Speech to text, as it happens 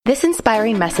This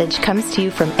inspiring message comes to you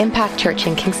from Impact Church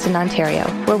in Kingston, Ontario,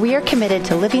 where we are committed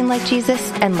to living like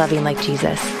Jesus and loving like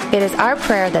Jesus. It is our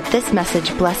prayer that this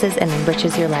message blesses and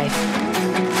enriches your life.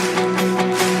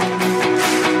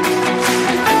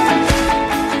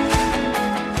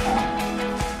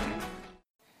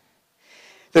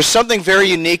 There's something very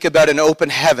unique about an open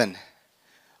heaven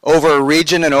over a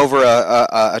region and over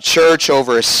a church,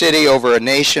 over a city, over a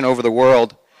nation, over the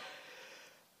world.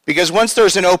 Because once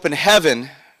there's an open heaven,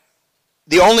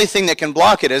 the only thing that can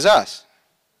block it is us.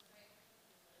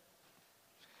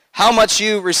 How much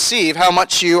you receive, how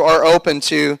much you are open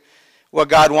to what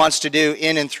God wants to do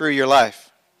in and through your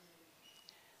life.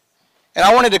 And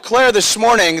I want to declare this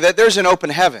morning that there's an open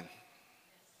heaven.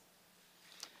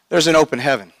 There's an open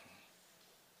heaven.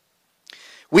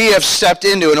 We have stepped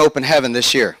into an open heaven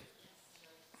this year.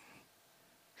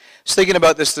 I was thinking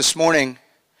about this morning,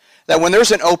 that when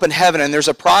there's an open heaven and there's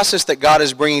a process that God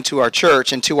is bringing to our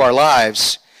church and to our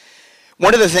lives,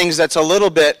 one of the things that's a little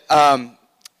bit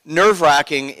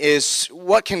nerve-wracking is,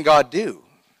 what can God do?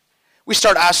 We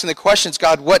start asking the questions,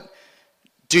 God, what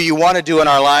do you want to do in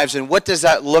our lives, and what does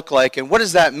that look like, and what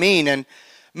does that mean? And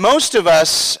most of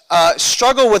us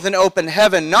struggle with an open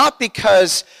heaven, not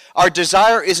because our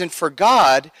desire isn't for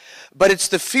God, but it's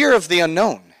the fear of the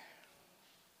unknown.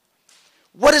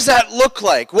 What does that look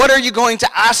like? What are you going to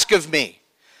ask of me?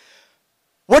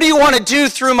 What do you want to do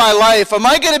through my life? Am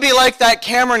I going to be like that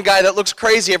Cameron guy that looks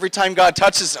crazy every time God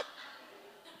touches him?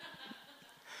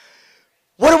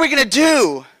 What are we going to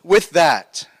do with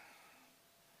that?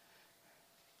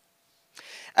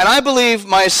 And I believe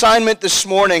my assignment this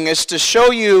morning is to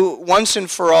show you once and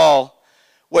for all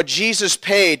what Jesus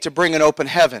paid to bring an open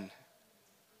heaven.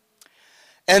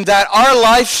 And that our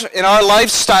life and our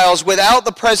lifestyles without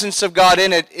the presence of God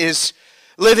in it is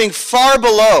living far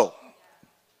below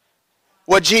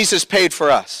what Jesus paid for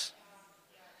us.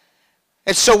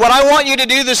 And so what I want you to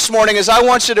do this morning is I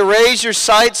want you to raise your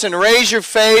sights and raise your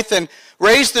faith and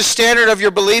raise the standard of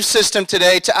your belief system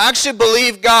today to actually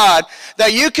believe God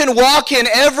that you can walk in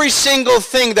every single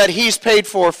thing that He's paid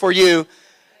for you.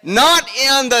 Not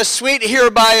in the sweet here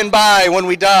by and by when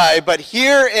we die, but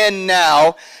here and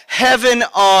now, heaven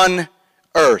on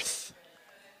earth.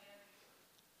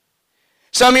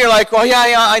 Some of you are like, well,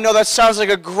 yeah, I know that sounds like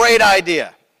a great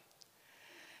idea.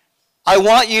 I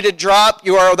want you to drop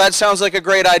your, that sounds like a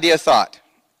great idea thought.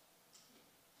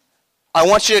 I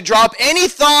want you to drop any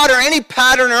thought or any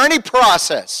pattern or any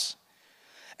process,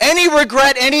 any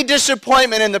regret, any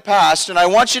disappointment in the past, and I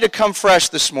want you to come fresh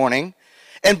this morning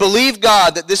and believe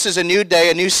God that this is a new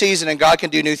day, a new season, and God can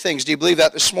do new things. Do you believe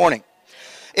that this morning?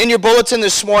 In your bulletin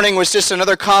this morning was just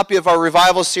another copy of our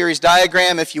Revival Series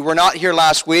diagram. If you were not here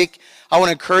last week, I want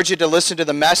to encourage you to listen to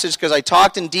the message because I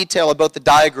talked in detail about the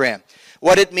diagram.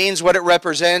 What it means, what it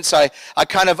represents. I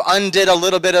kind of undid a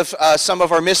little bit of some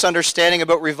of our misunderstanding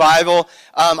about revival.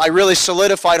 I really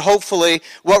solidified, hopefully,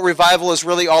 what revival is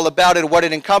really all about and what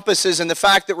it encompasses, and the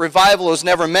fact that revival was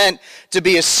never meant to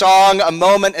be a song, a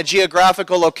moment, a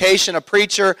geographical location, a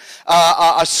preacher,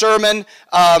 a sermon,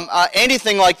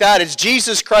 anything like that. It's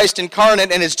Jesus Christ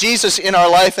incarnate, and it's Jesus in our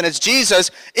life, and it's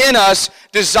Jesus in us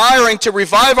desiring to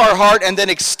revive our heart and then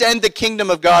extend the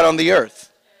kingdom of God on the earth.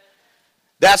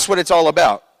 That's what it's all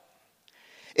about.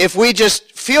 If we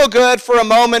just feel good for a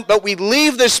moment, but we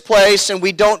leave this place and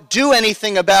we don't do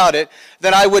anything about it,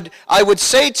 then I would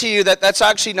say to you that that's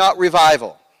actually not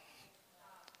revival.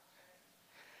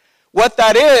 What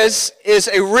that is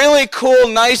a really cool,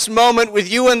 nice moment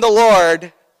with you and the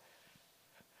Lord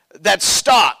that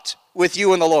stopped with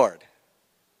you and the Lord.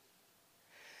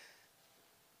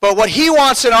 But what He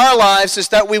wants in our lives is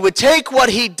that we would take what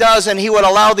He does and He would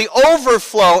allow the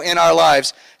overflow in our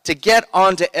lives to get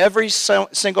onto every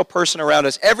single person around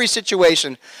us, every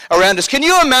situation around us. Can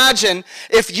you imagine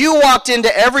if you walked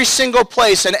into every single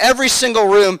place and every single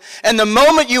room, and the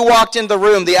moment you walked in the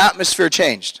room, the atmosphere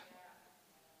changed?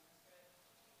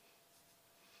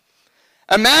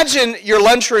 Imagine your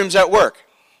lunchrooms at work.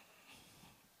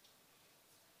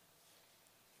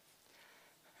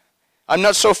 I'm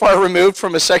not so far removed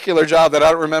from a secular job that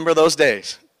I don't remember those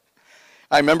days.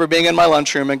 I remember being in my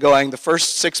lunchroom and going, the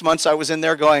first 6 months I was in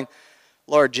there going,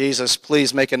 Lord Jesus,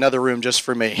 please make another room just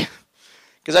for me.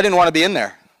 Because I didn't want to be in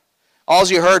there. All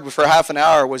you heard for half an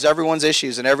hour was everyone's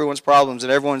issues and everyone's problems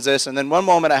and everyone's this. And then one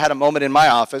moment I had a moment in my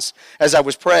office as I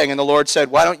was praying, and the Lord said,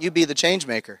 why don't you be the change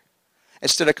maker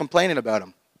instead of complaining about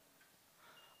him?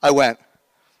 I went,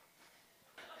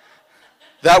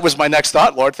 that was my next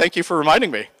thought, Lord. Thank you for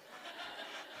reminding me.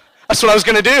 That's what I was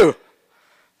going to do.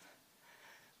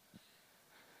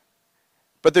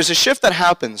 But there's a shift that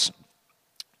happens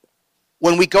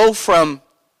when we go from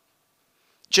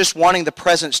just wanting the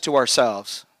presence to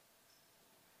ourselves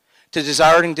to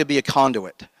desiring to be a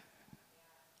conduit.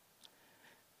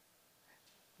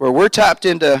 Where we're tapped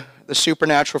into the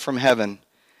supernatural from heaven,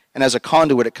 and as a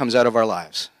conduit it comes out of our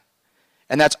lives.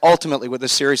 And that's ultimately what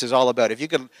this series is all about. If you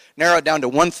could narrow it down to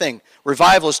one thing,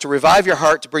 revival is to revive your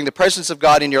heart, to bring the presence of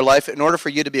God in your life in order for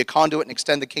you to be a conduit and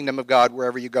extend the kingdom of God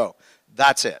wherever you go.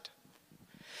 That's it.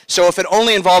 So if it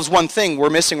only involves one thing, we're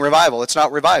missing revival. It's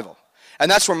not revival. And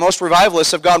that's where most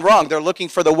revivalists have gone wrong. They're looking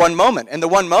for the one moment. And the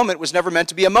one moment was never meant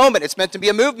to be a moment. It's meant to be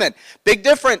a movement. Big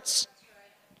difference.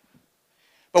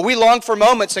 But we long for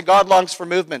moments and God longs for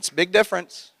movements. Big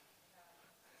difference.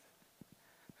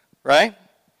 Right?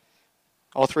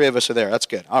 All three of us are there. That's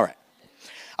good. All right.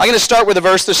 I'm going to start with a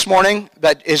verse this morning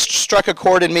that has struck a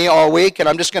chord in me all week, and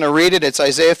I'm just going to read it. It's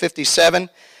Isaiah 57,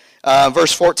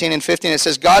 verse 14 and 15. It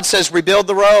says, God says, rebuild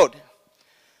the road.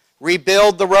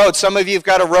 Rebuild the road. Some of you have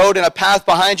got a road and a path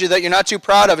behind you that you're not too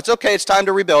proud of. It's okay. It's time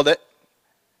to rebuild it.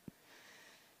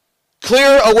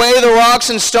 Clear away the rocks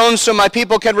and stones so my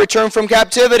people can return from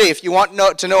captivity. If you want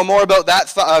to know more about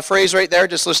that phrase right there,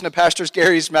 just listen to Pastor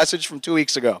Gary's message from 2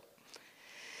 weeks ago.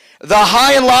 The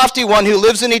high and lofty one who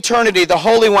lives in eternity, the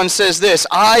Holy One, says this,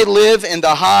 I live in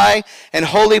the high and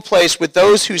holy place with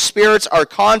those whose spirits are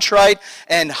contrite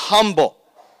and humble.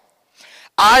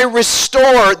 I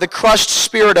restore the crushed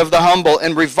spirit of the humble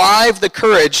and revive the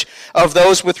courage of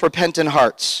those with repentant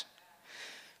hearts.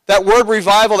 That word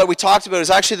revival that we talked about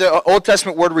is actually the Old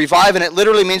Testament word revive, and it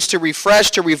literally means to refresh,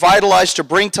 to revitalize, to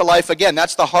bring to life again.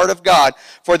 That's the heart of God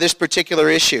for this particular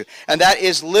issue. And that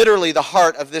is literally the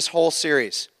heart of this whole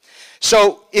series.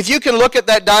 So if you can look at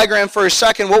that diagram for a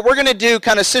second, what we're going to do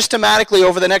kind of systematically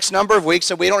over the next number of weeks,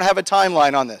 and we don't have a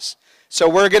timeline on this. So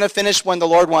we're going to finish when the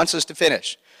Lord wants us to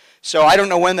finish. So I don't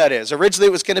know when that is. Originally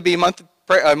it was going to be month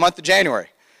of January.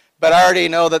 But I already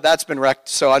know that that's been wrecked,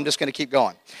 so I'm just going to keep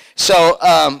going.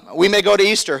 So we may go to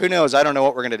Easter. Who knows? I don't know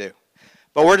what we're going to do.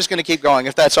 But we're just going to keep going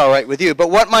if that's all right with you.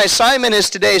 But what my assignment is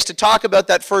today is to talk about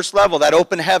that first level, that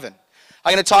open heaven.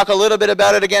 I'm going to talk a little bit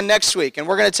about it again next week. And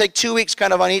we're going to take 2 weeks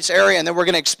kind of on each area, and then we're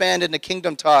going to expand into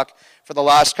kingdom talk for the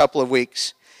last couple of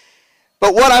weeks.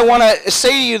 But what I want to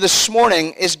say to you this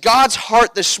morning is God's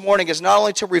heart this morning is not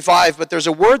only to revive, but there's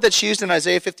a word that's used in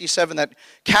Isaiah 57 that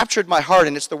captured my heart,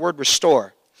 and it's the word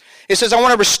restore. It says, I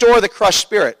want to restore the crushed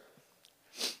spirit.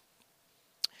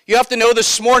 You have to know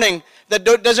this morning that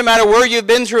it doesn't matter where you've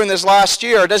been through in this last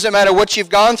year. It doesn't matter what you've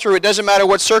gone through. It doesn't matter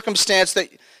what circumstance, that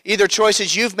either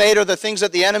choices you've made or the things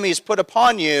that the enemy has put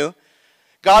upon you.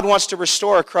 God wants to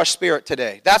restore a crushed spirit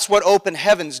today. That's what open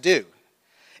heavens do.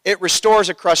 It restores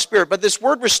a crushed spirit. But this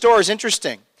word restore is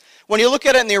interesting. When you look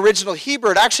at it in the original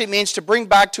Hebrew, it actually means to bring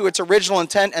back to its original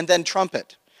intent and then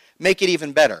trumpet. Make it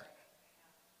even better.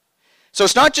 So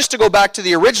it's not just to go back to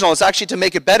the original, it's actually to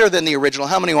make it better than the original.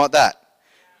 How many want that?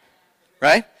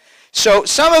 Right? So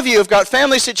some of you have got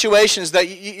family situations that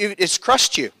it's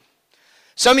crushed you.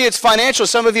 Some of you it's financial,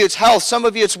 some of you it's health, some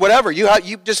of you it's whatever.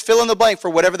 You just fill in the blank for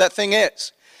whatever that thing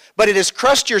is. But it has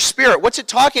crushed your spirit. What's it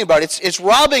talking about? It's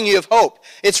robbing you of hope.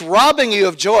 It's robbing you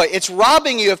of joy. It's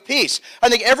robbing you of peace. I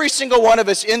think every single one of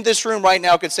us in this room right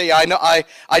now could say, yeah,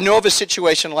 I know of a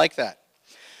situation like that.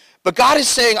 But God is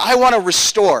saying, I want to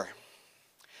restore.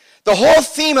 The whole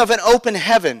theme of an open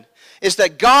heaven is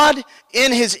that God,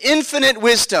 in his infinite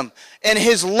wisdom and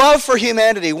his love for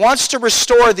humanity, wants to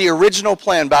restore the original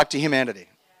plan back to humanity.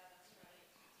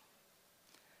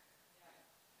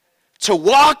 To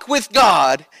walk with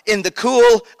God in the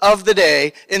cool of the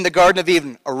day in the Garden of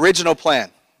Eden. Original plan.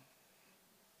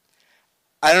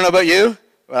 I don't know about you,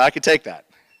 but I could take that.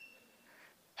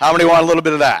 How many want a little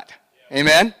bit of that?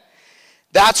 Amen?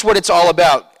 That's what it's all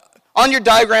about. On your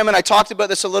diagram, and I talked about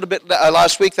this a little bit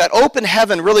last week, that open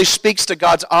heaven really speaks to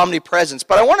God's omnipresence.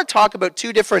 But I want to talk about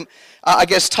two different,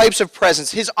 types of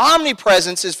presence. His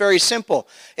omnipresence is very simple.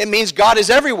 It means God is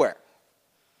everywhere.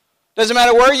 Doesn't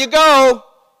matter where you go,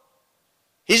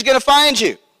 he's going to find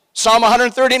you. Psalm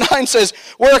 139 says,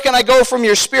 where can I go from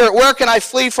your spirit? Where can I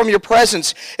flee from your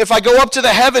presence? If I go up to the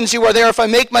heavens, you are there. If I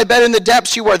make my bed in the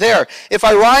depths, you are there. If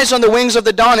I rise on the wings of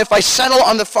the dawn, if I settle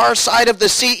on the far side of the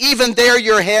sea, even there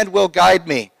your hand will guide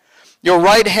me. Your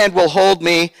right hand will hold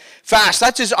me fast.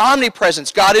 That's his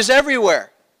omnipresence. God is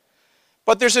everywhere.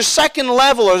 But there's a second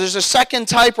level, or there's a second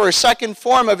type, or a second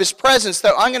form of his presence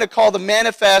that I'm going to call the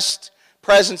manifest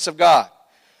presence of God.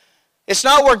 It's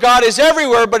not where God is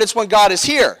everywhere, but it's when God is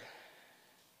here.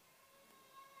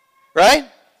 Right?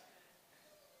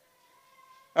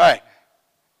 All right.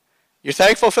 You're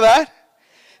thankful for that?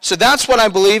 So that's what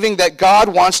I'm believing that God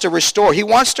wants to restore. He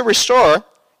wants to restore,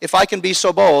 if I can be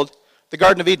so bold, the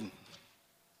Garden of Eden.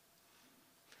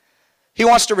 He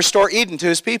wants to restore Eden to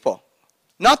his people.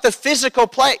 Not the physical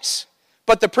place,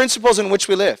 but the principles in which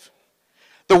we live.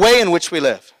 The way in which we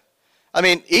live. I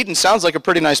mean, Eden sounds like a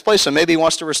pretty nice place, so maybe he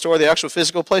wants to restore the actual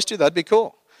physical place too. That'd be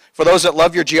cool. For those that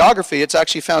love your geography, it's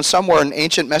actually found somewhere in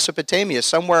ancient Mesopotamia,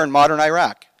 somewhere in modern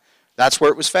Iraq. That's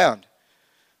where it was found.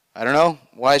 I don't know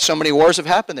why so many wars have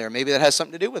happened there. Maybe that has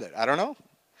something to do with it. I don't know.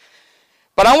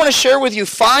 But I want to share with you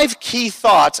 5 key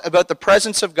thoughts about the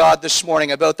presence of God this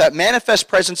morning, about that manifest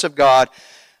presence of God,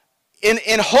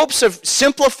 in hopes of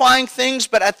simplifying things,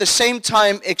 but at the same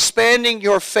time expanding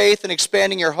your faith and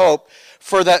expanding your hope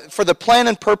for the plan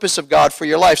and purpose of God for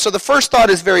your life. So the first thought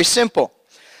is very simple.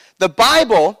 The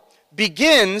Bible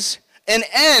begins and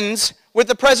ends with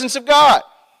the presence of God.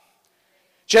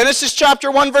 Genesis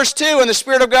chapter 1 verse 2, and the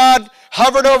Spirit of God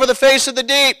hovered over the face of the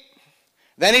deep.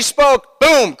 Then he spoke,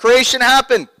 boom, creation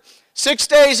happened. 6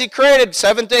 days he created,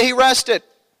 7th day he rested.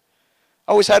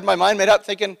 I always had my mind made up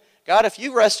thinking, God, if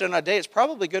you rested on a day, it's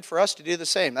probably good for us to do the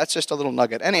same. That's just a little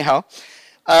nugget. Anyhow,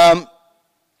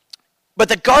 but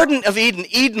the Garden of Eden,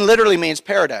 Eden literally means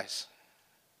paradise.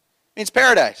 It means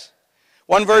paradise.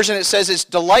 One version it says it's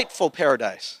delightful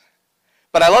paradise.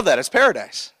 But I love that, it's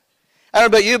paradise. I don't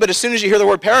know about you, but as soon as you hear the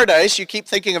word paradise, you keep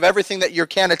thinking of everything that you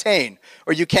can't attain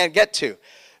or you can't get to.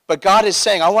 But God is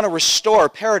saying, I want to restore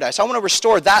paradise. I want to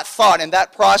restore that thought and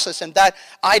that process and that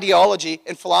ideology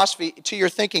and philosophy to your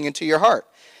thinking and to your heart.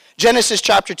 Genesis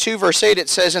chapter 2, verse 8, it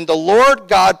says, and the Lord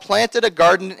God planted a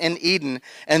garden in Eden,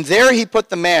 and there he put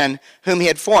the man whom he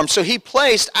had formed. So he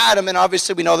placed Adam, and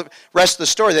obviously we know the rest of the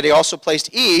story, that he also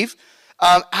placed Eve,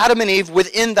 Adam and Eve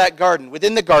within that garden,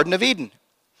 within the Garden of Eden.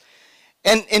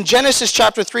 And in Genesis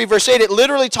chapter 3, verse 8, it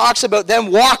literally talks about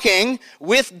them walking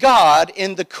with God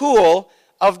in the cool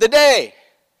of the day.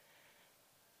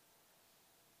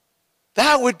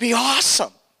 That would be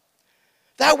awesome.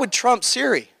 That would trump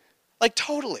Siri. Like,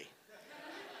 totally.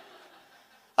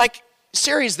 Like,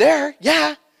 Siri's there,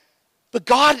 yeah, but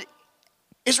God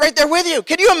is right there with you.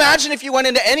 Can you imagine if you went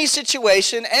into any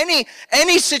situation,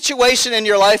 any situation in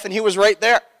your life, and he was right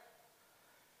there?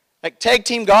 Like, tag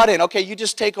team God in. Okay, you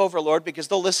just take over, Lord, because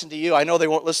they'll listen to you. I know they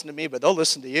won't listen to me, but they'll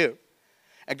listen to you.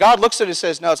 And God looks at it and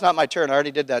says, no, it's not my turn. I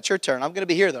already did that. It's your turn. I'm going to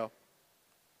be here, though.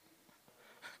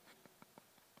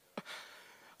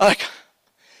 Like,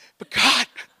 but God,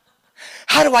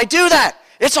 how do I do that?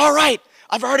 It's all right.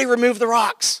 I've already removed the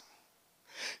rocks.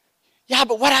 Yeah,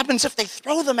 but what happens if they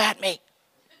throw them at me?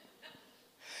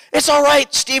 It's all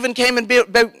right. Stephen came and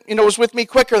was with me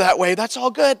quicker that way. That's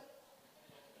all good.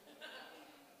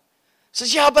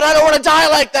 Says, yeah, but I don't want to die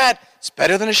like that. It's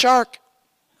better than a shark.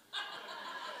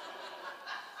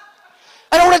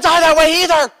 I don't want to die that way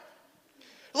either.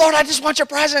 Lord, I just want your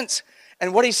presence.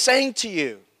 And what he's saying to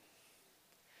you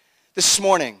this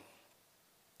morning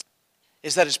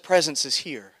is that his presence is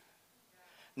here.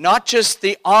 Not just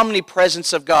the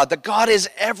omnipresence of God. That God is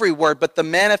everywhere, but the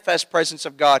manifest presence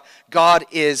of God. God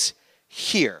is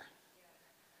here.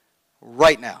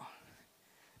 Right now.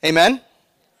 Amen?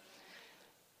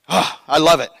 Oh, I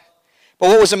love it. But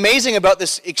what was amazing about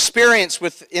this experience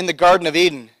in the Garden of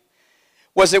Eden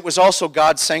was it was also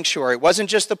God's sanctuary. It wasn't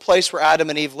just the place where Adam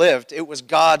and Eve lived. It was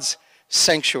God's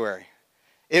sanctuary.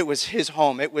 It was his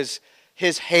home. It was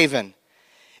his haven.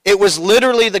 It was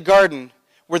literally the garden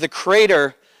where the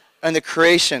Creator and the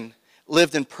creation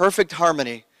lived in perfect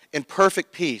harmony, in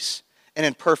perfect peace, and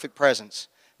in perfect presence.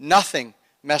 Nothing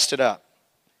messed it up.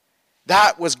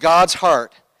 That was God's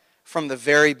heart from the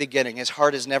very beginning. His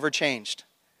heart has never changed.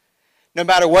 No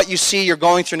matter what you see you're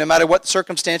going through, no matter what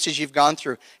circumstances you've gone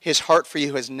through, his heart for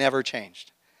you has never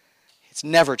changed. It's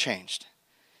never changed.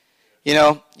 You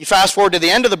know, you fast forward to the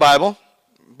end of the Bible,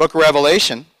 book of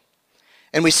Revelation,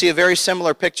 and we see a very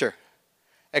similar picture,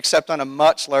 except on a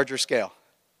much larger scale.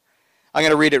 I'm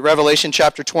going to read it. Revelation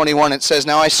chapter 21, it says,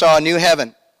 now I saw a new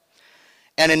heaven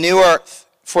and a new earth,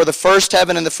 for the first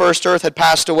heaven and the first earth had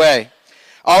passed away.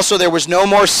 Also there was no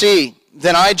more sea.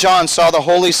 Then I, John, saw the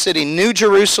holy city, New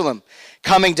Jerusalem,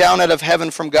 coming down out of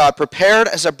heaven from God, prepared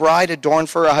as a bride adorned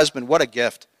for her husband. What a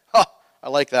gift. Oh, I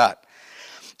like that.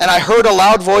 And I heard a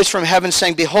loud voice from heaven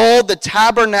saying, behold, the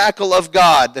tabernacle of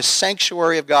God, the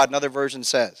sanctuary of God, another version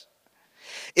says,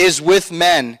 is with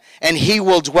men, and he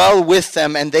will dwell with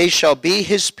them, and they shall be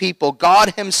his people.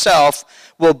 God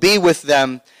himself will be with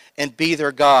them and be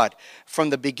their God. From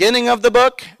the beginning of the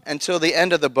book until the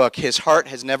end of the book, his heart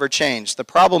has never changed. The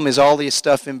problem is all this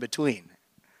stuff in between.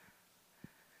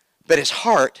 But his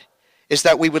heart is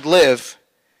that we would live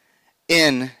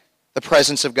in the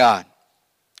presence of God,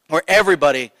 where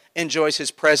everybody enjoys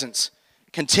his presence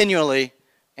continually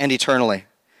and eternally.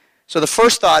 So the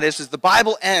first thought is the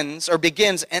Bible ends or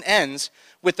begins and ends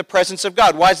with the presence of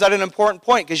God. Why is that an important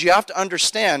point? Because you have to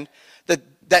understand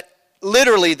that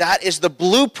literally that is the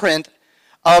blueprint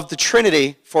of the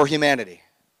Trinity for humanity.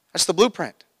 That's the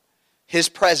blueprint. His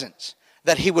presence,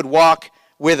 that he would walk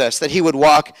with us, that he would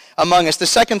walk among us. The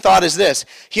second thought is this: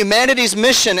 humanity's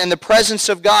mission and the presence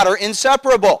of God are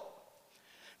inseparable.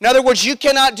 In other words, you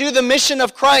cannot do the mission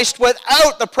of Christ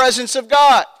without the presence of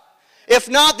God. If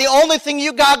not, the only thing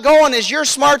you got going is your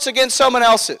smarts against someone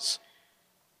else's.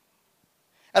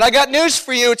 And I got news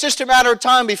for you, it's just a matter of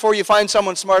time before you find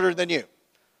someone smarter than you.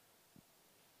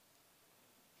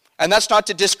 And that's not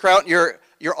to discount your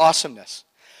awesomeness.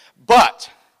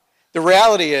 But the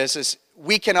reality is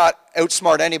we cannot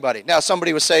outsmart anybody. Now,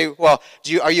 somebody would say, well,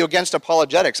 are you against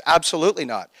apologetics? Absolutely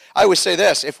not. I would say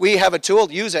this: if we have a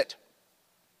tool, use it.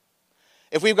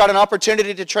 If we've got an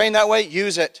opportunity to train that way,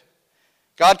 use it.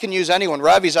 God can use anyone.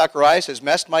 Ravi Zacharias has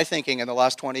messed my thinking in the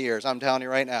last 20 years, I'm telling you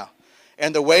right now.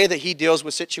 And the way that he deals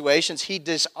with situations, he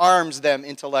disarms them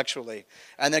intellectually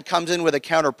and then comes in with a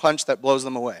counter punch that blows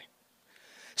them away.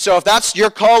 So if that's your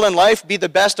call in life, be the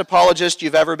best apologist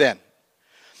you've ever been.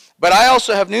 But I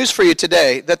also have news for you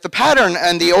today that the pattern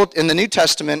in the New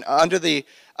Testament under the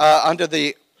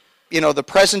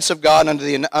presence of God, under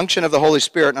the unction of the Holy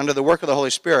Spirit, under the work of the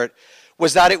Holy Spirit,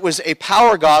 was that it was a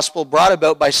power gospel brought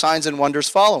about by signs and wonders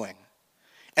following.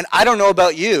 And I don't know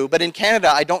about you, but in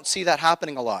Canada, I don't see that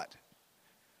happening a lot.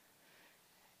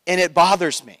 And it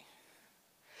bothers me.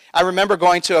 I remember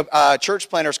going to a church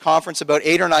planners conference about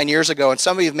 8 or 9 years ago, and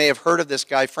some of you may have heard of this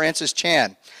guy, Francis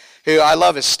Chan, who I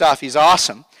love his stuff. He's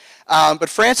awesome. But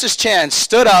Francis Chan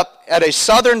stood up at a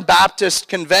Southern Baptist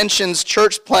Convention's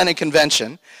church planning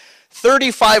convention.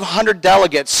 3,500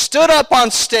 delegates stood up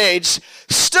on stage,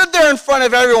 stood there in front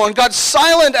of everyone, got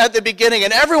silent at the beginning,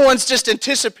 and everyone's just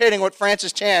anticipating what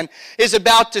Francis Chan is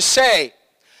about to say.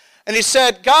 And he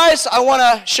said, guys, I want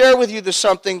to share with you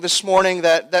something this morning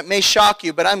that may shock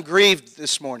you, but I'm grieved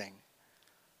this morning.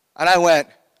 And I went,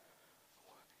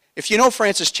 if you know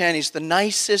Francis Chan, he's the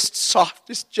nicest,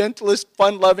 softest, gentlest,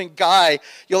 fun-loving guy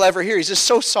you'll ever hear. He's just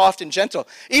so soft and gentle.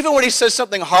 Even when he says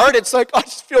something hard, it's like, I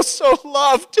just feel so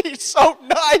loved. He's so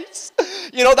nice.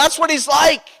 You know, that's what he's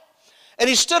like. And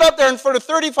he stood up there in front of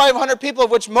 3,500 people,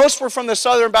 of which most were from the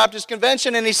Southern Baptist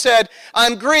Convention, and he said,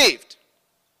 I'm grieved.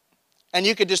 And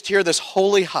you could just hear this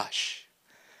holy hush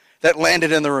that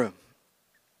landed in the room.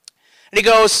 And he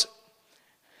goes,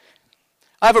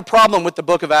 I have a problem with the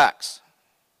book of Acts.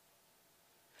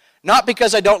 Not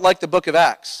because I don't like the book of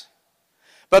Acts,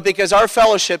 but because our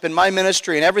fellowship and my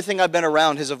ministry and everything I've been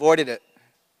around has avoided it.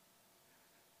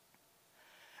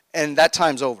 And that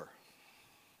time's over.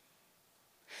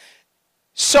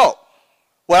 So,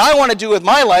 what I want to do with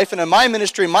my life and in my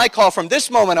ministry, my call from this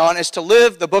moment on is to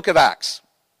live the book of Acts.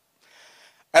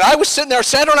 And I was sitting there,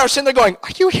 Sandra and I were sitting there going,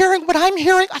 are you hearing what I'm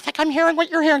hearing? I think I'm hearing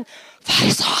what you're hearing. That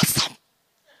is awesome.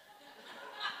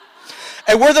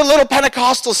 And we're the little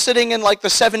Pentecostals sitting in like the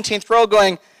 17th row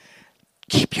going,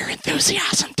 keep your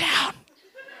enthusiasm down.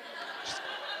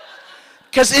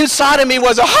 Because inside of me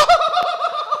was a,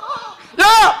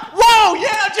 yeah, whoa,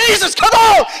 yeah, Jesus, come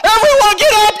on. Everyone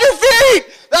get off your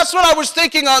feet. That's what I was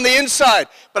thinking on the inside.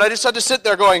 But I just had to sit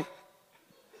there going,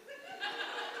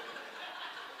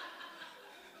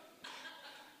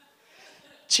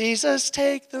 Jesus,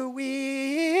 take the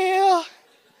wheel.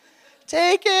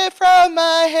 Take it from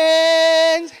my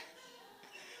hand.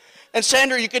 And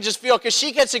Sandra, you could just feel, because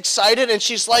she gets excited and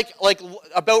she's like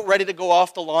about ready to go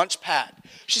off the launch pad.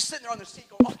 She's sitting there on the seat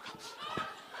going,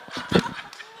 oh.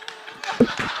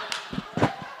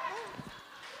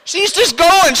 She's just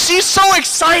going. She's so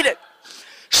excited.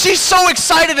 She's so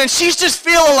excited and she's just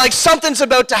feeling like something's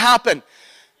about to happen.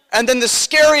 And then the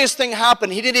scariest thing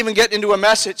happened. He didn't even get into a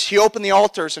message. He opened the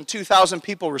altars and 2,000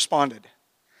 people responded.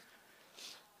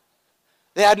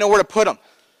 They had nowhere to put them.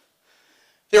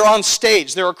 They're on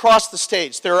stage. They're across the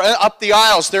stage. They're up the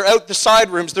aisles. They're out the side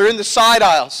rooms. They're in the side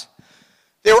aisles.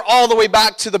 They were all the way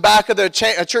back to the back of the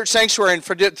church sanctuary. And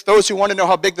for those who want to know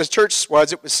how big this church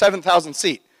was, it was 7,000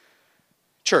 seat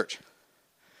church.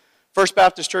 First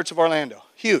Baptist Church of Orlando.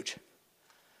 Huge.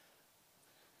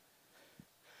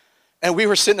 And we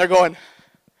were sitting there going,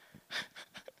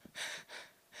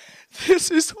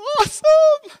 this is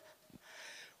awesome.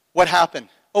 What happened?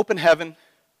 Open heaven,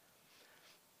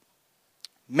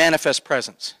 manifest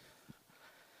presence.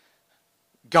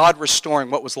 God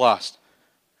restoring what was lost.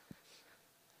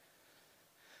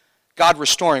 God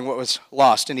restoring what was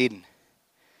lost in Eden.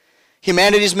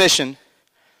 Humanity's mission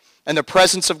and the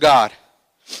presence of God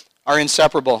are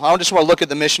inseparable. I just want to look at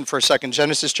the mission for a second.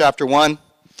 Genesis chapter 1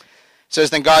 says,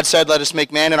 then God said, let us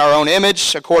make man in our own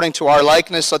image, according to our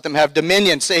likeness. Let them have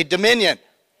dominion. Say dominion.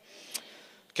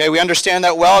 Okay, we understand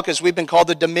that well because we've been called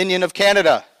the Dominion of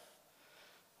Canada.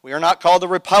 We are not called the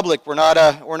Republic. We're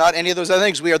not any of those other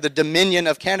things. We are the Dominion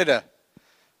of Canada.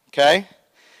 Okay?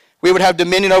 We would have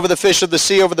dominion over the fish of the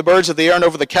sea, over the birds of the air, and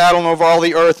over the cattle, and over all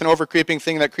the earth, and over creeping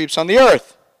thing that creeps on the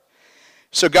earth.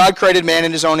 So God created man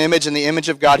in his own image. In the image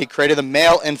of God he created them.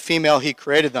 Male and female he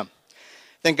created them.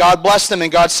 Then God blessed them,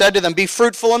 and God said to them, be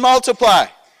fruitful and multiply.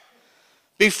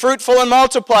 Be fruitful and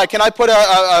multiply. Can I put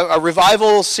a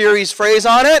revival series phrase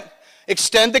on it?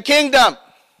 Extend the kingdom.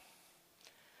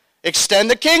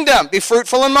 Extend the kingdom. Be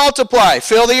fruitful and multiply.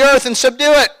 Fill the earth and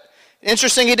subdue it.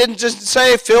 Interesting, he didn't just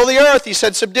say fill the earth. He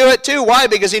said subdue it too. Why?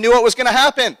 Because he knew what was going to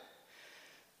happen.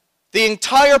 The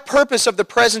entire purpose of the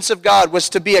presence of God was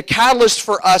to be a catalyst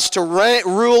for us to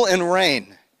rule and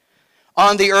reign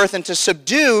on the earth and to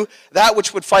subdue that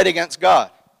which would fight against God.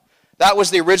 That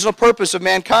was the original purpose of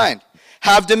mankind.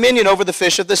 Have dominion over the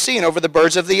fish of the sea and over the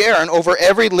birds of the air and over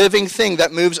every living thing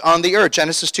that moves on the earth.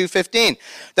 Genesis 2:15.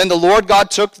 Then the Lord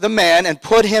God took the man and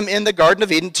put him in the Garden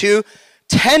of Eden to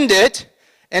tend it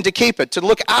and to keep it, to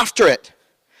look after it.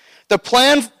 The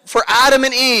plan for Adam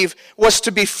and Eve was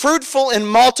to be fruitful and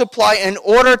multiply in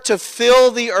order to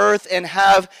fill the earth and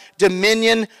have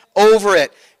dominion over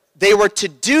it. They were to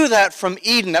do that from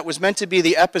Eden, that was meant to be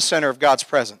the epicenter of God's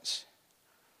presence.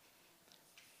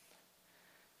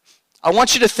 I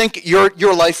want you to think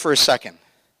your life for a second.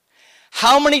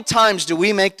 How many times do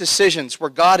we make decisions where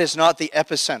God is not the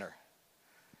epicenter?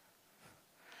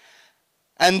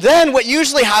 And then what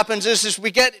usually happens is we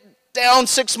get down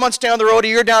 6 months down the road, a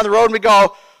year down the road, and we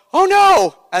go, oh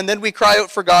no! And then we cry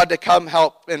out for God to come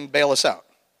help and bail us out,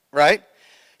 right?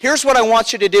 Here's what I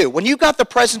want you to do. When you got the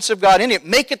presence of God in it,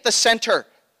 make it the center.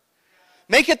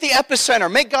 Make it the epicenter.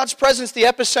 Make God's presence the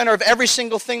epicenter of every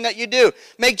single thing that you do.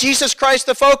 Make Jesus Christ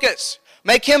the focus.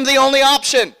 Make him the only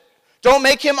option. Don't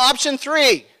make him option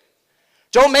 3.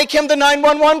 Don't make him the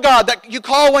 911 God that you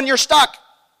call when you're stuck.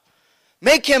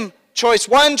 Make him choice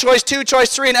 1, choice 2,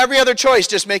 choice 3, and every other choice,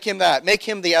 just make him that. Make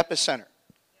him the epicenter.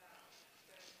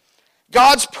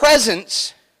 God's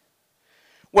presence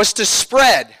was to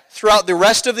spread throughout the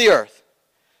rest of the earth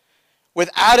with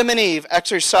Adam and Eve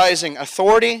exercising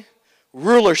authority,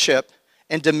 rulership,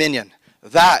 and dominion.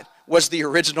 That was the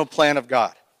original plan of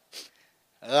God.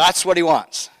 That's what he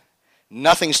wants.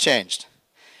 Nothing's changed.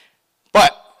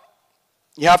 But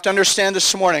you have to understand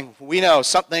this morning, we know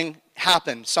something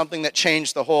happened, something that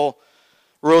changed the whole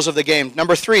rules of the game.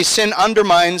 Number 3, sin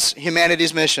undermines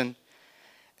humanity's mission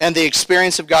and the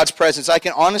experience of God's presence. I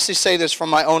can honestly say this from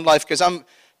my own life because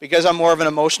I'm more of an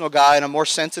emotional guy and I'm more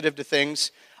sensitive to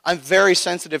things. I'm very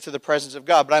sensitive to the presence of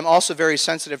God, but I'm also very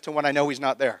sensitive to when I know he's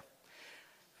not there.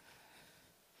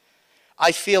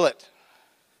 I feel it.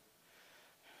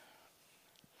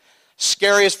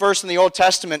 Scariest verse in the Old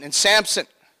Testament, in Samson.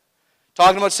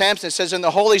 Talking about Samson, it says, and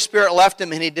the Holy Spirit left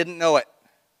him and he didn't know it.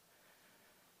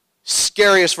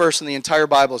 Scariest verse in the entire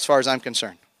Bible as far as I'm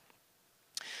concerned.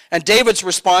 And David's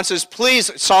response is,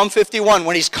 please, Psalm 51,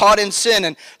 when he's caught in sin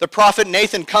and the prophet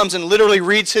Nathan comes and literally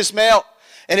reads his mail.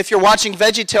 And if you're watching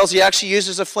VeggieTales, he actually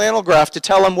uses a flannel graph to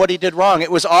tell him what he did wrong. It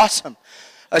was awesome.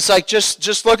 It's like,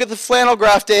 just look at the flannel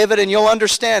graph, David, and you'll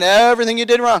understand everything you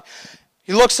did wrong.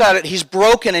 He looks at it, he's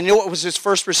broken, and you know what was his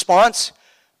first response?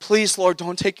 Please, Lord,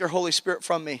 don't take your Holy Spirit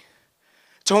from me.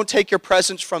 Don't take your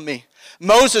presence from me.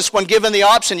 Moses, when given the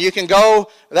option, you can go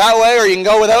that way or you can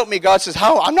go without me, God says,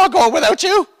 how? I'm not going without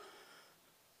you.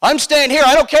 I'm staying here.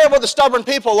 I don't care about the stubborn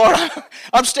people, Lord.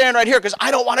 I'm staying right here because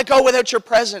I don't want to go without your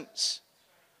presence.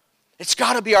 It's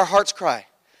got to be our heart's cry.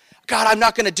 God, I'm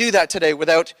not going to do that today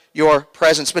without your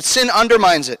presence. But sin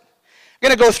undermines it. I'm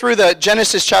going to go through the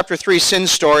Genesis chapter 3 sin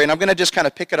story, and I'm going to just kind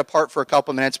of pick it apart for a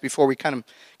couple minutes before we kind of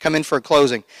come in for a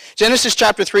closing. Genesis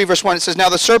chapter 3, verse 1, it says, now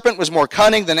the serpent was more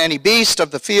cunning than any beast of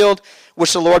the field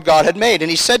which the Lord God had made. And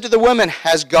he said to the woman,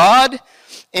 has God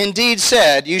indeed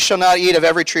said, you shall not eat of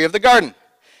every tree of the garden?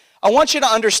 I want you to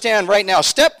understand right now,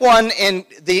 step 1 in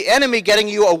the enemy getting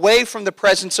you away from the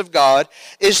presence of God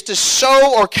is to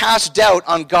sow or cast doubt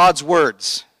on God's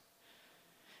words.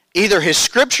 Either his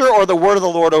scripture or the word of the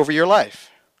Lord over your life.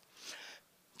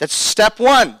 That's step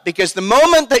 1. Because the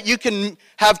moment that you can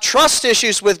have trust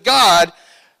issues with God,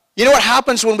 you know what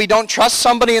happens when we don't trust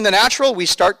somebody in the natural? We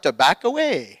start to back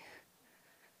away.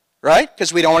 Right?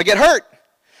 Because we don't want to get hurt.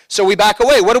 So we back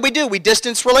away. What do? We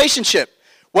distance relationship.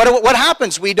 What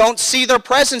happens? We don't see their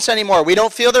presence anymore. We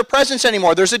don't feel their presence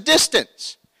anymore. There's a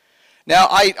distance. Now,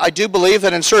 I do believe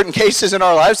that in certain cases in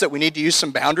our lives that we need to use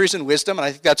some boundaries and wisdom, and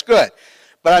I think that's good.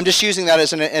 But I'm just using that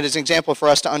as an example for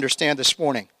us to understand this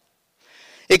morning.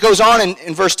 It goes on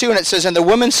in verse 2, and it says, and the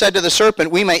woman said to the serpent,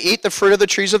 we may eat the fruit of the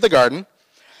trees of the garden,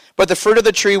 But the fruit of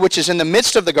the tree which is in the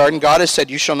midst of the garden, God has said,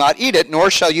 you shall not eat it,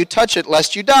 nor shall you touch it,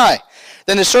 lest you die.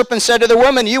 Then the serpent said to the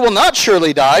woman, you will not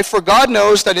surely die, for God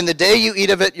knows that in the day you eat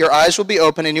of it, your eyes will be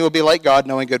open, and you will be like God,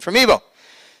 knowing good from evil.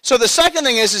 So the second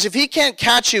thing is if he can't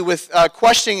catch you with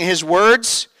questioning his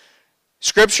words,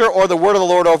 Scripture, or the word of the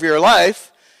Lord over your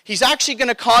life, he's actually going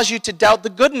to cause you to doubt the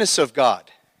goodness of God.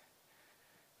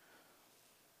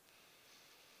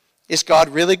 Is God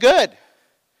really good?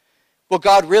 Will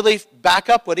God really back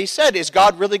up what he said? Is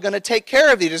God really going to take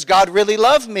care of you? Does God really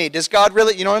love me? Does God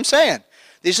really, you know what I'm saying?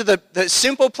 These are the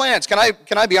simple plans. Can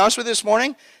I be honest with you this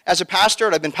morning? As a pastor,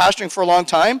 and I've been pastoring for a long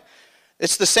time,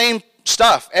 it's the same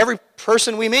stuff. Every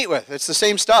person we meet with, it's the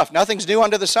same stuff. Nothing's new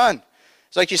under the sun.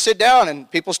 It's like you sit down and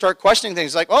people start questioning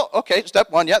things. Like, oh, okay,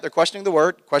 step one, yeah, they're questioning the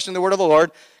word of the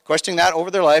Lord, questioning that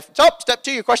over their life. So, step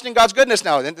two, you're questioning God's goodness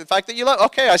now. And the fact that you love,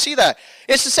 okay, I see that.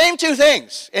 It's the same two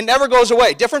things. It never goes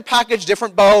away. Different package,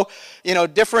 different bow,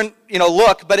 different,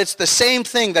 look, but it's the same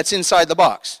thing that's inside the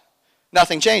box.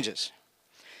 Nothing changes.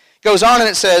 It goes on and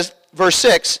it says, verse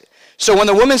 6, so when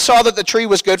the woman saw that the tree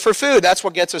was good for food, that's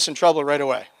what gets us in trouble right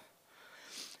away.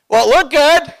 Well, it looked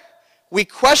good. We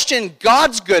question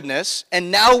God's goodness,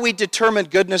 and now we determine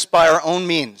goodness by our own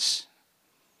means.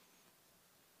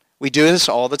 We do this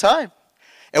all the time.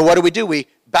 And what do? We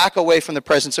back away from the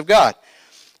presence of God.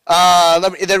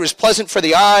 That it was pleasant for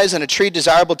the eyes and a tree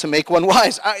desirable to make one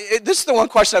wise. This is the one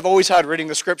question I've always had reading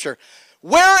the Scripture.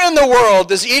 Where in the world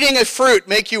does eating a fruit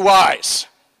make you wise?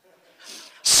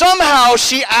 Somehow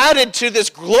she added to this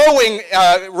glowing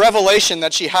revelation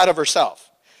that she had of herself.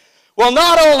 Well,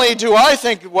 not only do I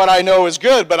think what I know is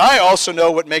good, but I also know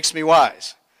what makes me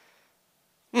wise.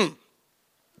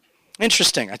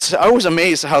 Interesting. I was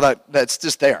amazed how that's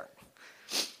just there.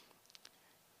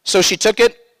 So she took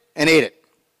it and ate it.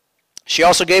 She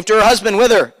also gave to her husband with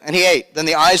her, and he ate. Then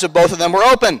the eyes of both of them were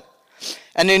open,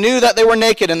 and they knew that they were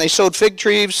naked, and they sewed fig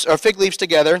leaves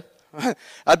together.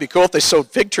 That'd be cool if they sewed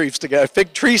fig trees together.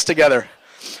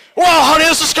 Well, honey,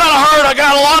 this is kind of hard. I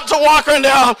got a lot to walk right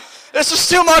now. This is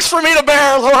too much for me to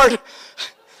bear, Lord.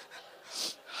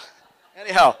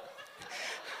 Anyhow.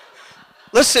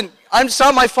 Listen, it's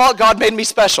not my fault. God made me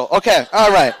special. Okay,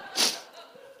 all right.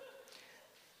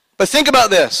 But think about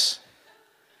this.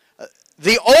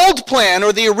 The old plan,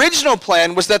 or the original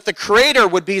plan, was that the Creator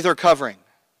would be their covering.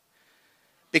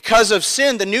 Because of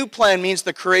sin, the new plan means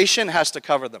the creation has to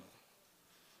cover them.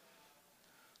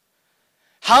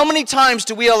 How many times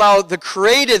do we allow the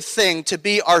created thing to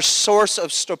be our source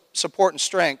of support and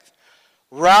strength,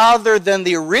 rather than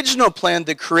the original plan,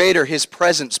 the Creator, His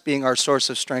presence being our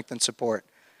source of strength and support?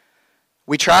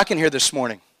 We tracking here this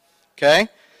morning, okay?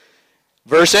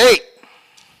 Verse 8.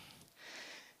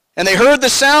 And they heard the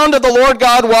sound of the Lord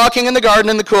God walking in the garden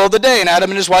in the cool of the day, and Adam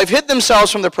and his wife hid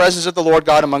themselves from the presence of the Lord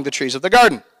God among the trees of the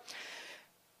garden.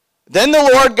 Then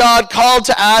the Lord God called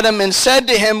to Adam and said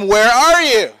to him, where are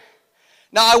you?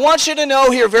 Now, I want you to know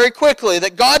here very quickly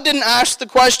that God didn't ask the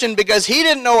question because he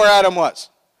didn't know where Adam was.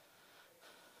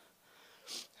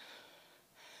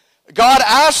 God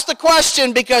asked the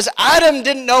question because Adam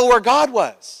didn't know where God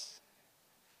was.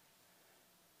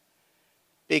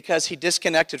 Because he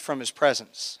disconnected from his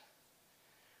presence.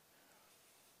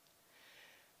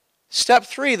 Step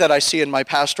 3 that I see in my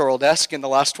pastoral desk in the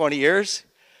last 20 years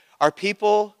are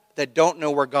people that don't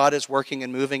know where God is working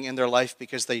and moving in their life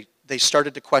because they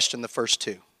started to question the first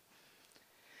two.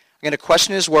 I'm going to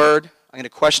question his word. I'm going to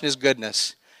question his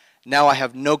goodness. Now I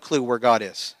have no clue where God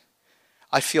is.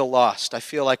 I feel lost. I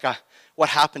feel like, what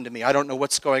happened to me? I don't know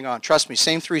what's going on. Trust me,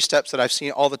 same 3 steps that I've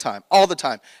seen all the time. All the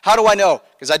time. How do I know?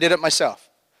 Because I did it myself.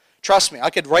 Trust me, I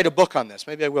could write a book on this.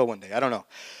 Maybe I will one day. I don't know.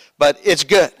 But it's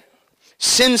good.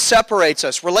 Sin separates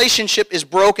us. Relationship is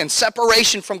broken.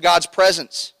 Separation from God's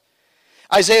presence.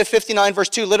 Isaiah 59 verse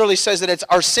 2 literally says that it's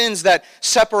our sins that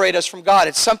separate us from God.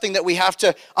 It's something that we have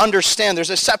to understand. There's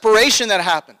a separation that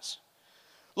happens.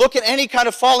 Look at any kind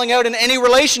of falling out in any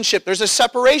relationship. There's a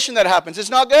separation that happens. It's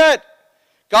not good.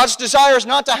 God's desire is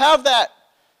not to have that.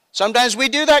 Sometimes we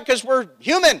do that because we're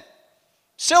human.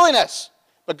 Silliness.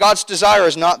 But God's desire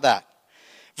is not that.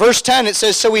 Verse 10, it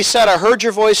says, so he said, I heard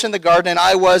your voice in the garden and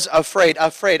I was afraid.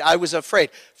 I was afraid.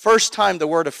 First time the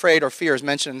word afraid or fear is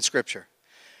mentioned in Scripture.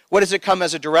 What does it come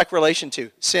as a direct relation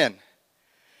to? Sin.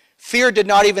 Fear did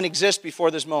not even exist before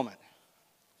this moment.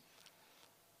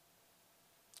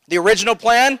 The original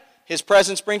plan, his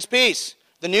presence brings peace.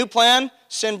 The new plan,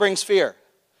 sin brings fear.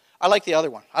 I like the other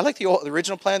one. I like the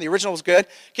original plan. The original was good.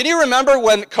 Can you remember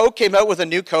when Coke came out with a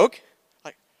new Coke?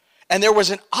 And there was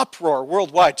an uproar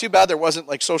worldwide. Too bad there wasn't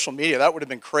like social media. That would have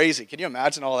been crazy. Can you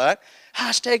imagine all that?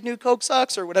 Hashtag new Coke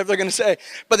sucks or whatever they're going to say.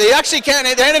 But they actually can't.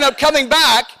 They ended up coming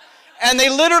back. And they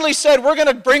literally said, we're going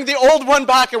to bring the old one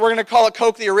back and we're going to call it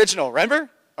Coke the Original. Remember?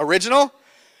 Original?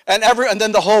 And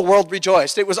then the whole world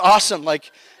rejoiced. It was awesome.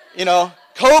 Like,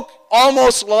 Coke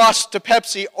almost lost to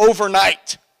Pepsi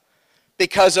overnight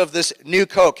because of this new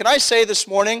Coke. Can I say this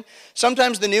morning,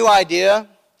 sometimes the new idea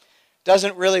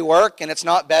doesn't really work and it's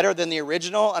not better than the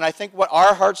original. And I think what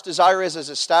our heart's desire is as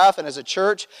a staff and as a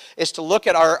church is to look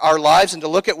at our lives and to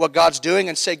look at what God's doing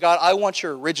and say, God, I want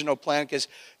your original plan because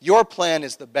your plan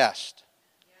is the best.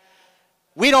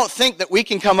 We don't think that we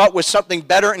can come up with something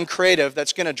better and creative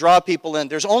that's going to draw people in.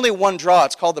 There's only one draw.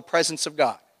 It's called the presence of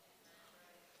God.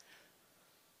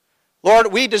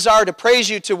 Lord, we desire to praise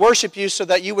you, to worship you so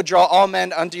that you would draw all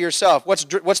men unto yourself. What's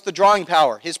the drawing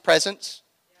power? His presence.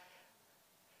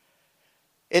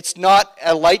 It's not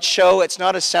a light show. It's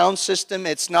not a sound system.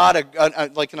 It's not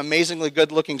like an amazingly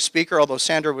good-looking speaker, although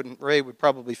Sandra and Ray would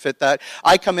probably fit that.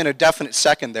 I come in a definite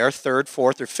second there, third,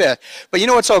 fourth, or fifth. But you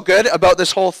know what's so good about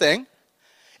this whole thing?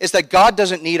 Is that God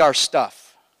doesn't need our stuff.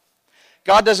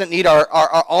 God doesn't need our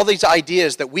all these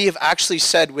ideas that we have actually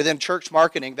said within church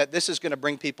marketing that this is going to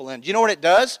bring people in. Do you know what it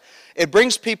does? It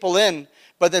brings people in,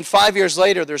 but then 5 years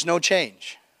later, there's no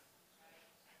change.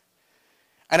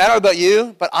 And I don't know about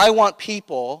you, but I want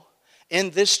people in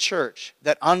this church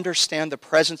that understand the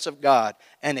presence of God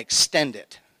and extend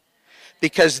it.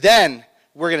 Because then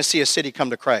we're going to see a city come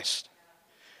to Christ.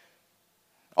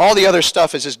 All the other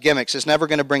stuff is just gimmicks. It's never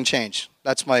going to bring change.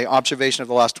 That's my observation of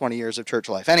the last 20 years of church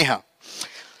life. Anyhow,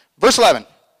 verse 11.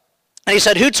 And he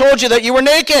said, who told you that you were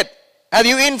naked? Have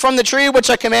you eaten from the tree which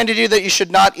I commanded you that you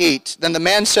should not eat? Then the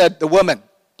man said, the woman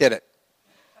did it.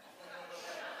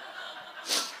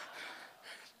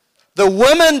 The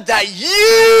woman that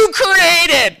you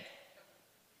created.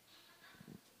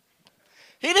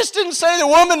 He just didn't say the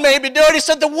woman maybe do it. He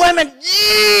said the woman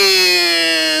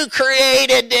you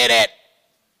created did it.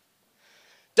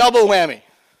 Double whammy.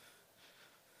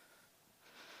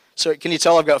 So can you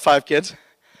tell I've got 5 kids?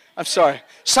 I'm sorry.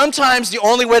 Sometimes the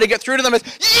only way to get through to them is,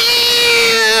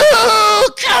 you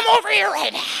come over here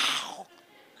right now.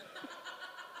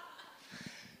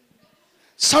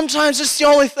 Sometimes it's the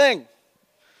only thing.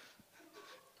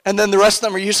 And then the rest of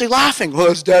them are usually laughing. Well,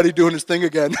 it's Daddy doing his thing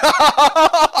again.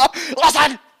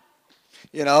 Listen!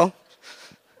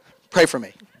 Pray for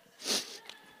me.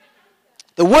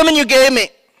 The woman you gave me,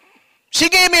 she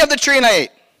gave me of the tree and I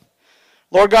ate.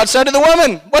 Lord God said to the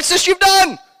woman, what's this you've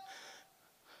done?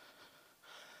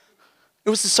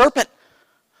 It was the serpent.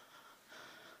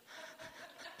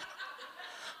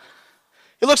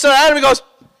 He looks at Adam and goes,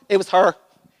 it was her.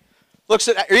 Looks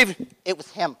at Eve, it was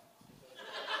him.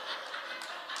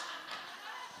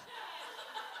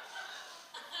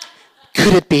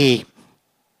 Could it be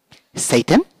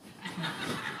Satan?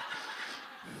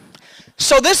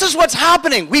 So this is what's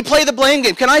happening. We play the blame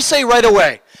game. Can I say right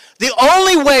away, the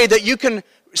only way that you can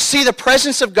see the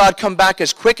presence of God come back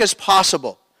as quick as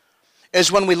possible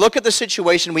is when we look at the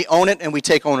situation, we own it, and we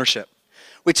take ownership.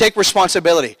 We take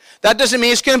responsibility. That doesn't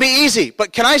mean it's going to be easy,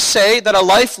 but can I say that a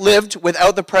life lived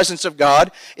without the presence of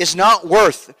God is not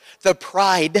worth the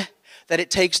pride that it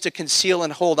takes to conceal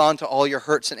and hold on to all your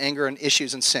hurts and anger and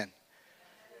issues and sin.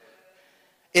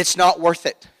 It's not worth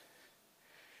it.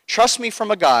 Trust me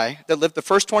from a guy that lived the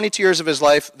first 22 years of his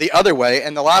life the other way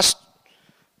and the last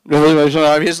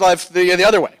his life the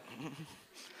other way.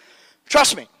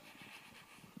 Trust me.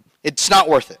 It's not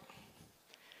worth it.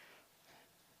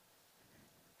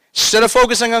 Instead of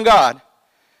focusing on God,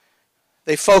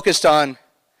 they focused on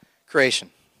creation.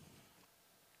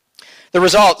 The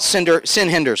result, sin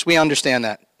hinders. We understand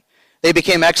that. They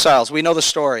became exiles. We know the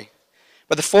story.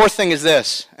 But the fourth thing is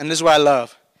this, and this is what I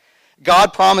love.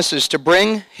 God promises to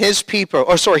bring his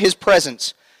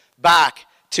presence back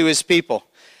to his people.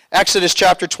 Exodus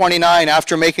chapter 29,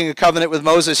 after making a covenant with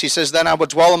Moses, he says, then I will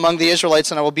dwell among the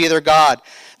Israelites and I will be their God.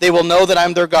 They will know that I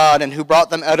am their God and who brought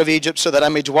them out of Egypt so that I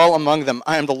may dwell among them.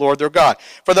 I am the Lord their God.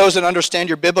 For those that understand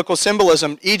your biblical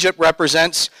symbolism, Egypt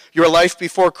represents your life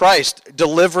before Christ,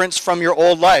 deliverance from your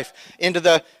old life into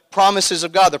the promises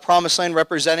of God, the promised land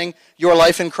representing your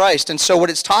life in Christ. And so what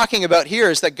it's talking about here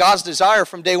is that God's desire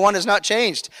from day one has not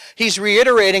changed. He's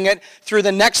reiterating it through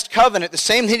the next covenant, the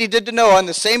same that he did to Noah and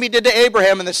the same he did to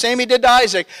Abraham and the same he did to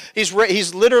Isaac.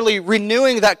 He's literally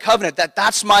renewing that covenant,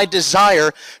 that's my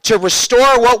desire to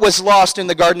restore what was lost in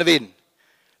the Garden of Eden.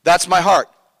 That's my heart.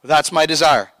 That's my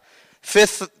desire.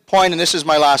 Fifth point, and this is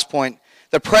my last point,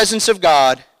 the presence of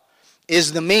God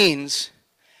is the means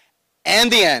and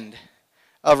the end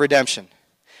of redemption.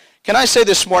 Can I say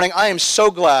this morning, I am so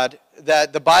glad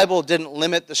that the Bible didn't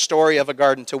limit the story of a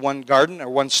garden to one garden or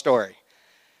one story.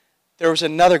 There was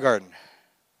another garden.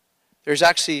 There's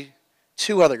actually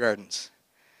 2 other gardens.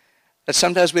 that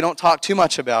sometimes we don't talk too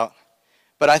much about,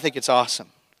 but I think it's awesome.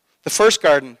 The first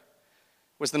garden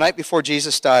was the night before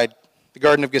Jesus died, the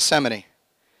Garden of Gethsemane,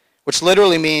 which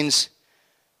literally means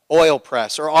oil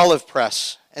press or olive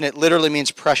press, and it literally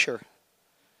means pressure.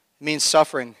 It means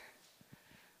suffering,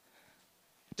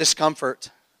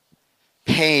 discomfort,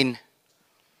 pain.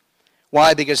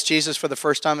 Why? Because Jesus, for the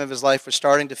first time of his life, was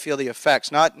starting to feel the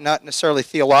effects, not necessarily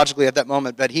theologically at that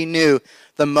moment, but he knew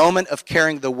the moment of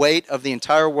carrying the weight of the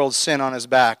entire world's sin on his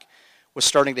back was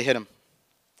starting to hit him.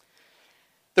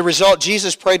 The result,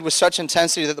 Jesus prayed with such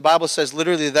intensity that the Bible says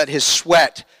literally that his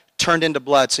sweat turned into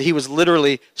blood. So he was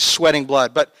literally sweating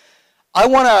blood. But I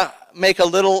want to make a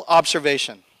little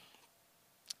observation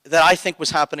that I think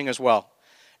was happening as well.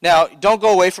 Now, don't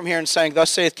go away from here and saying, thus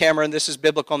saith Cameron, this is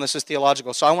biblical and this is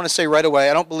theological. So I want to say right away,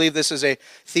 I don't believe this is a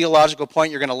theological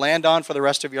point you're going to land on for the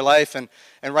rest of your life and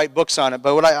write books on it.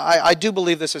 But what I do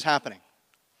believe this is happening.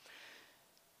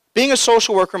 Being a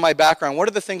social worker in my background, one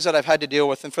of the things that I've had to deal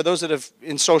with, and for those that have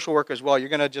in social work as well, you're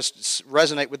going to just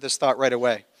resonate with this thought right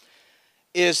away,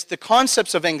 is the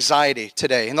concepts of anxiety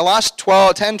today. In the last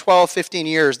 10, 12, 15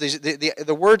 years,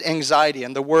 the word anxiety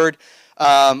and the word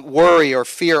worry or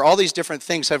fear, all these different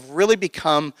things have really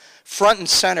become front and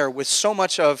center with so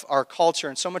much of our culture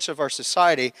and so much of our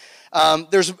society.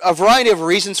 There's a variety of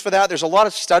reasons for that. There's a lot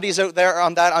of studies out there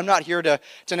on that. I'm not here to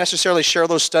necessarily share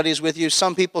those studies with you.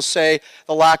 Some people say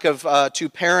the lack of two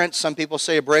parents. Some people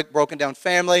say a broken down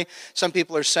family. Some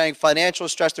people are saying financial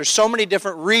stress. There's so many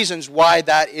different reasons why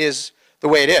that is the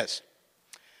way it is.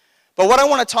 But what I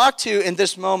want to talk to in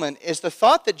this moment is the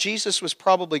thought that Jesus was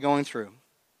probably going through.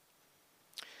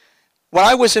 When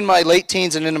I was in my late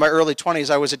teens and into my early 20s,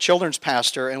 I was a children's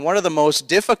pastor, and one of the most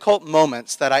difficult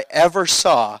moments that I ever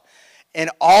saw in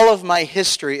all of my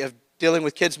history of dealing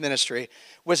with kids ministry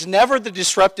was never the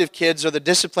disruptive kids or the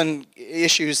discipline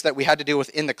issues that we had to deal with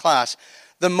in the class.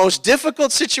 The most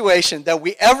difficult situation that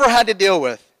we ever had to deal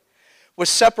with was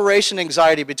separation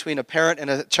anxiety between a parent and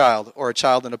a child, or a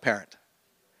child and a parent.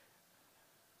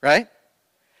 Right?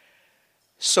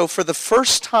 So for the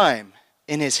first time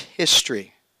in his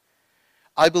history,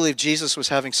 I believe Jesus was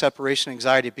having separation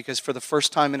anxiety because for the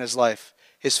first time in his life,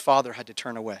 his father had to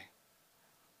turn away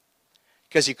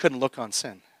because he couldn't look on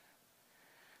sin.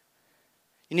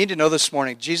 You need to know this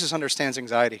morning, Jesus understands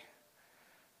anxiety.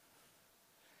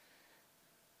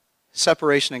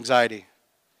 Separation anxiety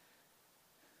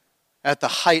at the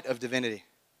height of divinity.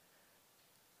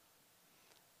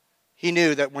 He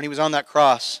knew that when he was on that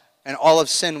cross and all of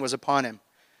sin was upon him,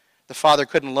 the Father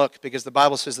couldn't look because the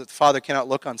Bible says that the Father cannot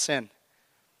look on sin.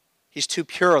 He's too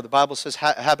pure. The Bible says,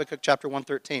 Habakkuk chapter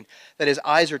 1:13, that his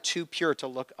eyes are too pure to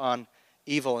look on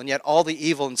evil. And yet all the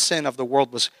evil and sin of the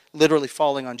world was literally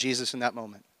falling on Jesus in that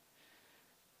moment.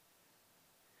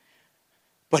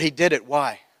 But he did it.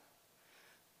 Why?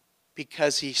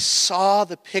 Because he saw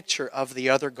the picture of the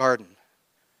other garden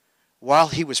while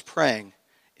he was praying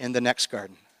in the next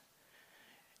garden.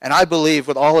 And I believe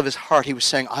with all of his heart he was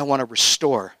saying, I want to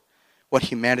restore what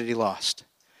humanity lost.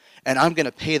 And I'm going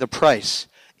to pay the price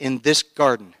in this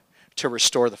garden to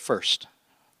restore the first.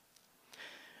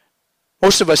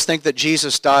 Most of us think that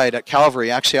Jesus died at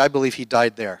Calvary. Actually, I believe he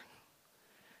died there.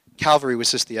 Calvary was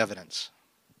just the evidence.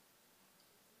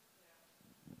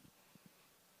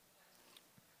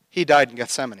 He died in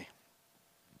Gethsemane.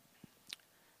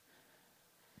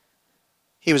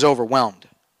 He was overwhelmed.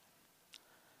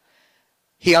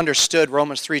 He understood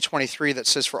Romans 3:23 that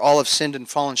says, for all have sinned and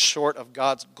fallen short of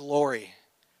God's glory.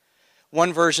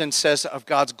 One version says of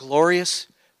God's glorious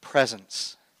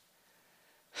presence.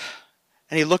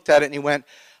 And he looked at it and he went,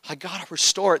 I got to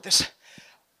restore it. This,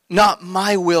 not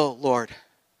my will, Lord,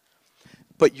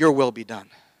 but your will be done.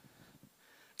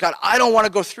 God, I don't want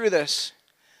to go through this,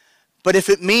 but if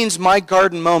it means my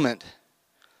garden moment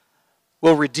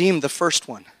will redeem the first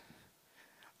one,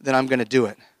 then I'm going to do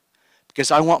it.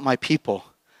 Because I want my people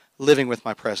living with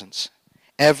my presence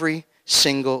every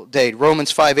single day.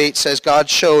 Romans 5:8 says God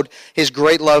showed his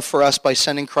great love for us by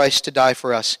sending Christ to die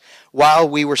for us while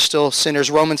we were still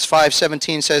sinners. Romans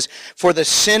 5:17 says, for the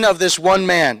sin of this one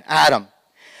man, Adam,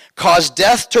 caused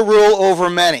death to rule over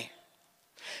many.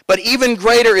 But even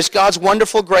greater is God's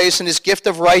wonderful grace and his gift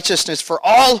of righteousness. For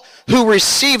all who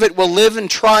receive it will live in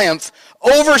triumph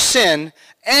over sin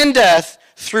and death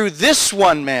through this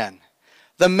one man,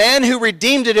 the man who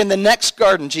redeemed it in the next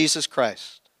garden, Jesus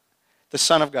Christ, the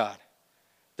Son of God,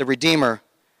 the Redeemer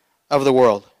of the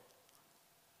world.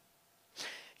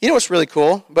 You know what's really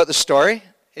cool about the story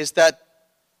is that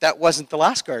wasn't the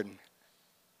last garden.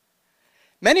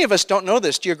 Many of us don't know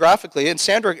this geographically, and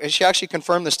Sandra, she actually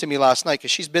confirmed this to me last night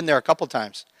because she's been there a couple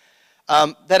times,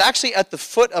 that actually at the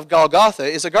foot of Golgotha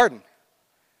is a garden.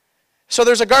 So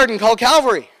there's a garden called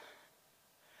Calvary.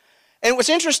 And what's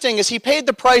interesting is he paid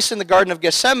the price in the Garden of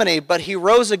Gethsemane, but he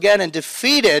rose again and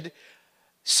defeated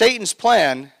Satan's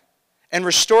plan and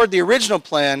restored the original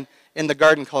plan in the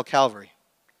garden called Calvary.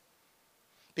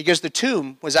 Because the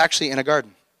tomb was actually in a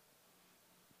garden.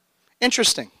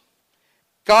 Interesting.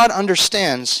 God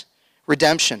understands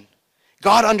redemption.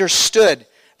 God understood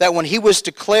that when he was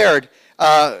declared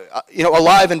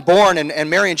alive and born, and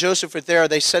Mary and Joseph were there,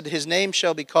 they said his name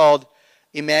shall be called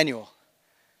Emmanuel.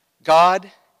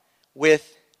 God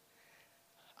with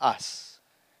us.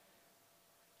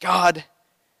 God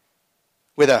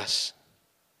with us.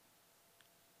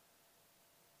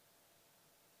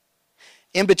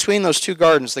 In between those two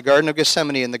gardens, the Garden of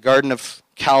Gethsemane and the Garden of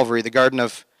Calvary, the garden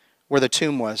of where the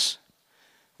tomb was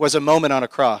a moment on a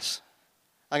cross.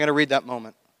 I'm going to read that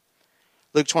moment.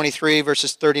 Luke 23,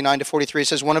 verses 39 to 43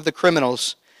 says, one of the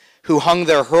criminals who hung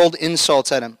there hurled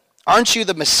insults at him. Aren't you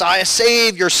the Messiah?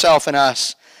 Save yourself and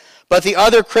us. But the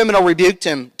other criminal rebuked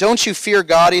him. Don't you fear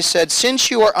God, he said. Since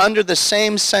you are under the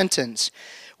same sentence,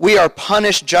 we are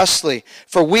punished justly,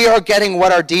 for we are getting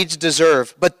what our deeds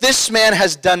deserve. But this man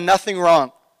has done nothing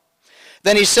wrong.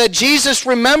 Then he said, Jesus,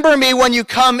 remember me when you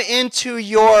come into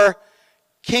your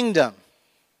kingdom.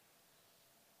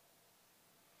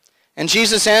 And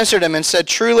Jesus answered him and said,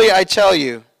 truly I tell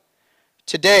you,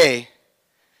 today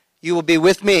you will be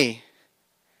with me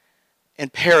in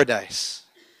paradise.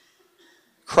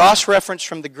 Cross-reference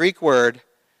from the Greek word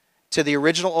to the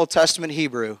original Old Testament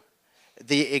Hebrew,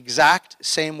 the exact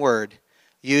same word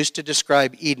used to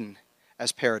describe Eden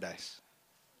as paradise.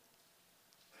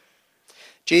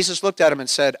 Jesus looked at him and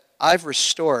said, I've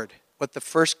restored what the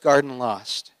first garden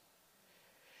lost.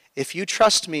 If you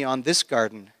trust me on this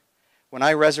garden, when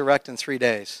I resurrect in 3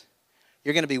 days,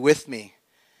 you're going to be with me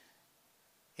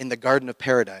in the garden of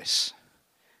paradise,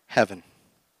 heaven.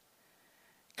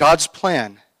 God's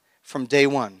plan from day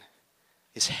one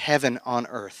is heaven on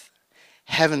earth,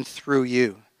 heaven through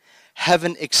you,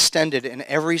 heaven extended in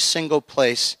every single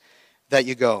place that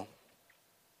you go.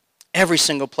 Every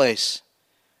single place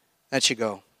that you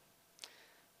go.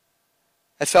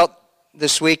 I felt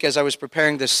this week as I was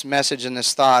preparing this message and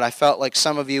this thought, I felt like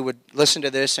some of you would listen to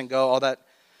this and go, oh, that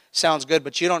sounds good,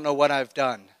 but you don't know what I've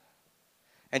done.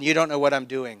 And you don't know what I'm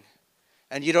doing.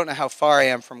 And you don't know how far I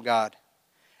am from God.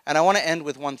 And I want to end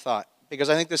with one thought, because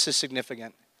I think this is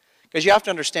significant. Because you have to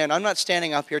understand, I'm not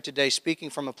standing up here today speaking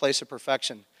from a place of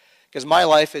perfection. Because my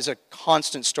life is a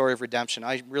constant story of redemption.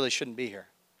 I really shouldn't be here.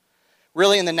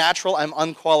 Really, in the natural, I'm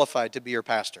unqualified to be your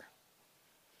pastor.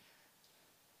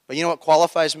 But you know what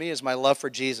qualifies me is my love for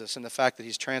Jesus and the fact that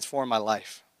he's transformed my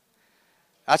life.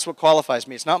 That's what qualifies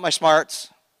me. It's not my smarts.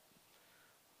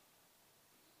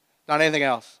 Not anything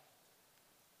else.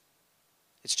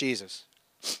 It's Jesus.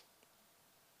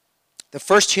 The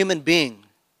first human being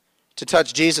to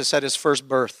touch Jesus at his first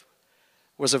birth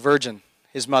was a virgin,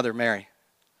 his mother, Mary.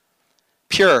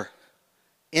 Pure,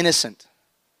 innocent,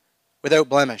 without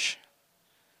blemish.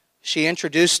 She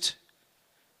introduced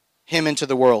him into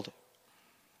the world.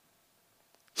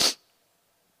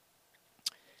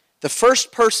 The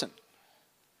first person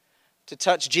to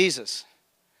touch Jesus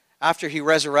after he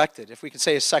resurrected, if we can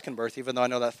say his second birth, even though I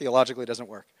know that theologically doesn't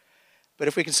work, but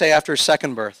if we can say after his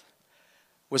second birth,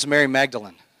 was Mary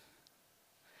Magdalene.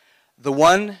 The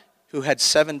one who had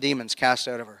 7 demons cast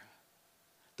out of her.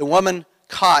 The woman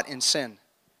caught in sin.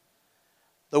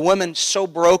 The woman so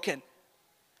broken,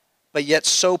 but yet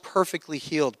so perfectly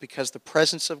healed because the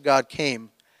presence of God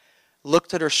came,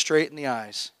 looked at her straight in the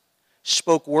eyes,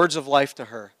 spoke words of life to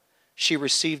her. She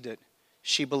received it.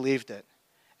 She believed it.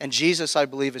 And Jesus, I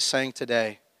believe, is saying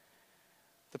today,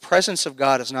 the presence of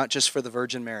God is not just for the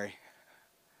Virgin Mary.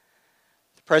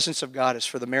 The presence of God is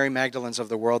for the Mary Magdalenes of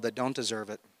the world that don't deserve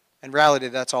it. In reality,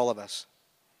 that's all of us.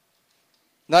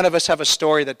 None of us have a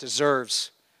story that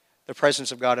deserves the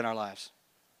presence of God in our lives.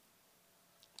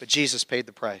 But Jesus paid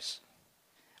the price.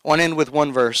 I want to end with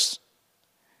one verse.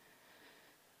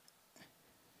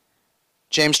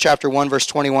 James chapter 1, verse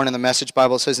 21 in the Message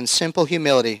Bible says, in simple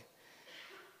humility,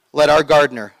 let our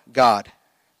gardener, God,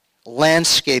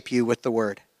 landscape you with the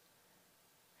word,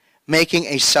 making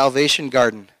a salvation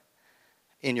garden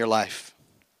in your life.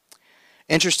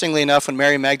 Interestingly enough, when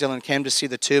Mary Magdalene came to see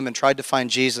the tomb and tried to find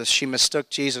Jesus, she mistook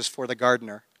Jesus for the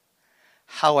gardener.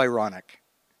 How ironic.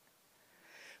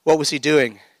 What was he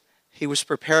doing? He was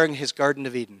preparing his Garden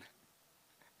of Eden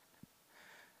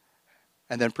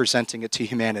and then presenting it to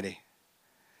humanity.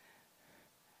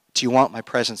 Do you want my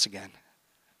presence again?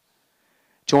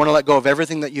 Do you want to let go of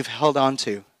everything that you've held on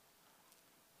to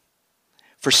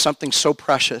for something so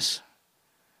precious,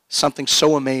 something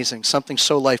so amazing, something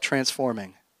so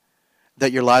life-transforming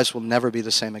that your lives will never be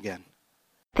the same again.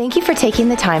 Thank you for taking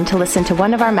the time to listen to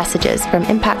one of our messages from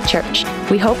Impact Church.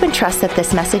 We hope and trust that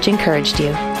this message encouraged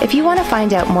you. If you want to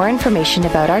find out more information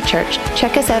about our church,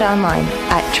 check us out online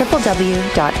at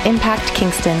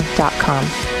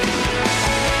www.impactkingston.com.